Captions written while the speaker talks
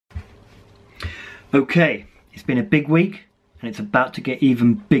Okay, it's been a big week and it's about to get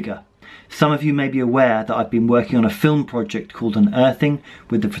even bigger. Some of you may be aware that I've been working on a film project called Unearthing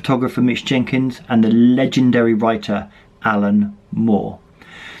with the photographer Mitch Jenkins and the legendary writer Alan Moore.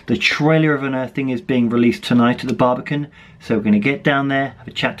 The trailer of Unearthing is being released tonight at the Barbican, so we're going to get down there, have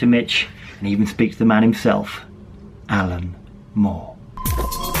a chat to Mitch and even speak to the man himself, Alan Moore.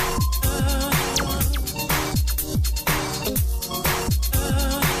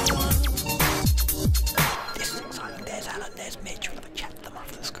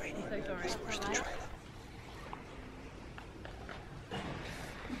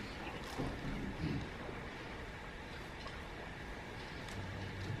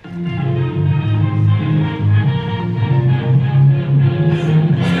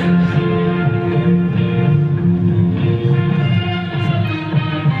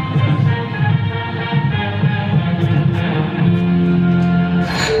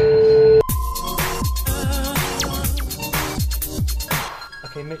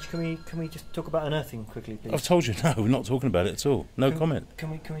 Okay, Mitch, can we just talk about Unearthing quickly, please? I've told you, no, we're not talking about it at all. No comment. Can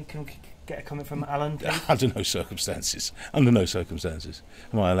we get a comment from Alan, please? Under no circumstances. Under no circumstances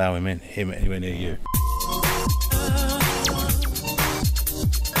am I allowing him anywhere near you.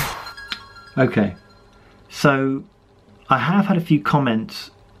 Okay, so I have had a few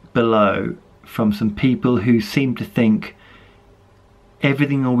comments below from some people who seem to think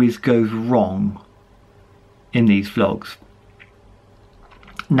everything always goes wrong in these vlogs.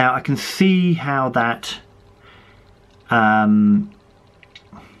 Now I can see how that fucking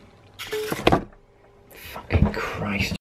Christ.